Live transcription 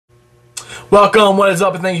Welcome, what is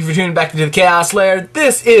up, and thank you for tuning back into the Chaos Lair.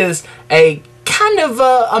 This is a kind of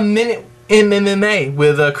a minute in MMA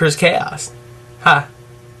with Chris Chaos. Hi,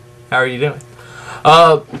 how are you doing?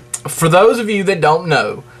 For those of you that don't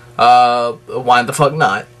know, why the fuck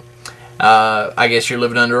not? I guess you're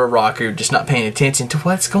living under a rock or you're just not paying attention to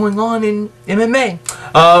what's going on in MMA.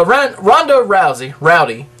 Ronda Rousey,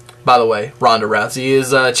 Rowdy, by the way, Ronda Rousey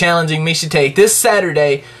is challenging Miesha Tate this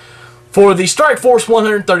Saturday for the Strikeforce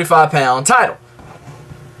 135-pound title.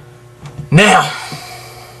 Now,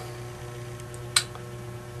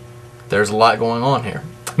 there's a lot going on here.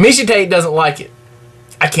 Miesha Tate doesn't like it.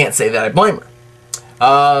 I can't say that I blame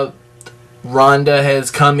her. Ronda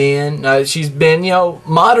has come in. She's been,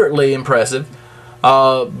 moderately impressive.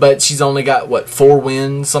 But she's only got, 4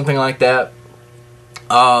 wins, something like that.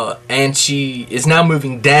 And she is now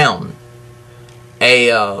moving down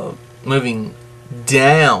a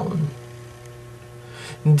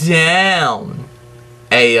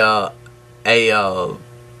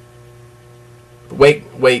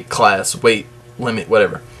weight class, weight limit,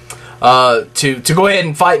 whatever, to go ahead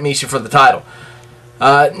and fight Miesha for the title.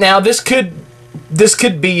 Now this could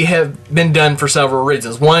have been done for several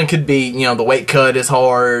reasons. One could be, the weight cut is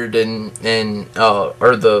hard, and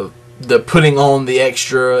or the putting on the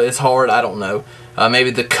extra is hard. I don't know.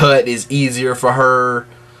 Maybe the cut is easier for her.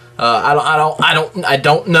 I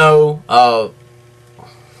don't know.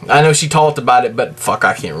 I know she talked about it, but fuck,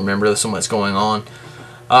 I can't remember. There's so much going on.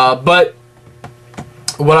 But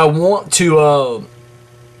what I want to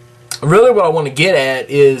really what I want to get at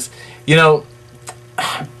is,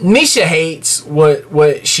 Miesha hates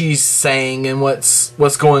what she's saying and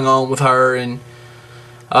what's going on with her, and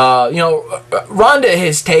Ronda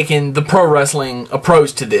has taken the pro wrestling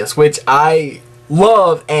approach to this, which I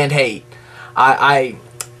love and hate.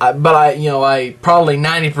 But I probably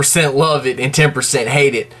 90% love it and 10%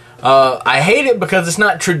 hate it. I hate it because it's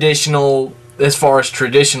not traditional as far as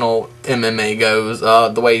traditional MMA goes,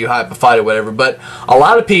 the way you hype a fight or whatever. But a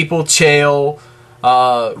lot of people, Chael,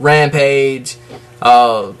 Rampage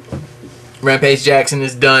Jackson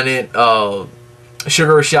has done it,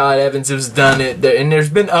 Sugar Rashad Evans has done it, and there's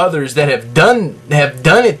been others that have done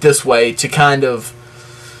it this way to kind of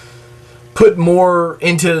put more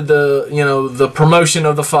into the the promotion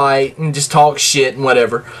of the fight and just talk shit and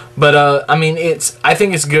whatever. But I mean, I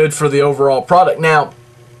think it's good for the overall product. Now,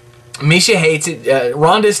 Miesha hates it.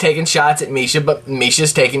 Ronda's taking shots at Miesha, but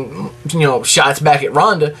Miesha's taking shots back at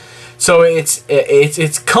Ronda. So it's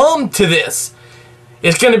come to this.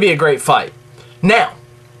 It's going to be a great fight. Now,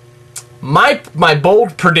 my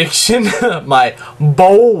bold prediction, my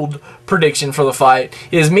bold prediction for the fight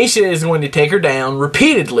is Miesha is going to take her down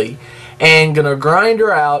repeatedly and going to grind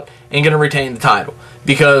her out and going to retain the title.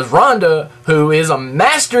 Because Ronda, who is a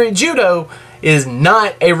master at judo, is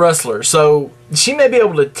not a wrestler. So she may be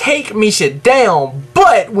able to take Miesha down,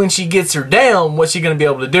 but when she gets her down, what's she going to be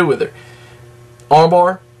able to do with her?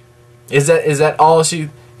 Armbar? Is that all she...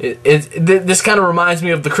 This kind of reminds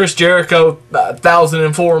me of the Chris Jericho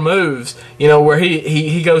 1004 moves, where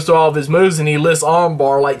he goes through all of his moves and he lists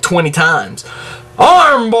armbar like 20 times.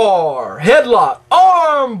 Armbar, headlock,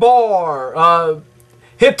 armbar,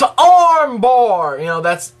 hip to armbar.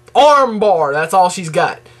 That's armbar. That's all she's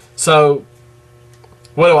got. So,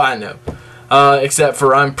 what do I know? Except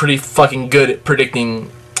for I'm pretty fucking good at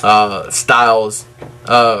predicting styles.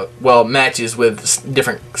 Matches with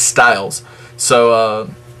different styles. So,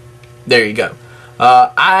 there you go.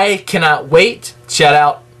 I cannot wait. Shout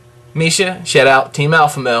out Miesha. Shout out Team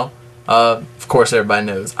Alpha Male. Of course, everybody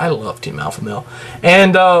knows I love Team Alpha Male.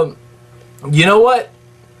 And you know what?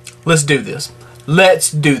 Let's do this. Let's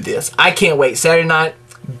do this. I can't wait. Saturday night,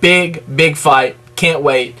 big fight. Can't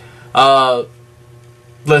wait.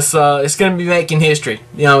 It's gonna be making history.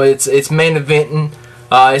 It's main eventing.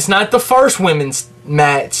 It's not the first women's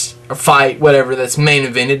match or fight, whatever, that's main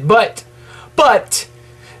evented, but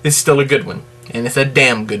it's still a good one, and it's a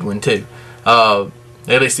damn good one too. At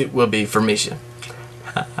least it will be for Miesha.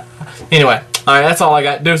 Anyway, alright, that's all I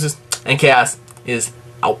got. Deuces, and Chaos is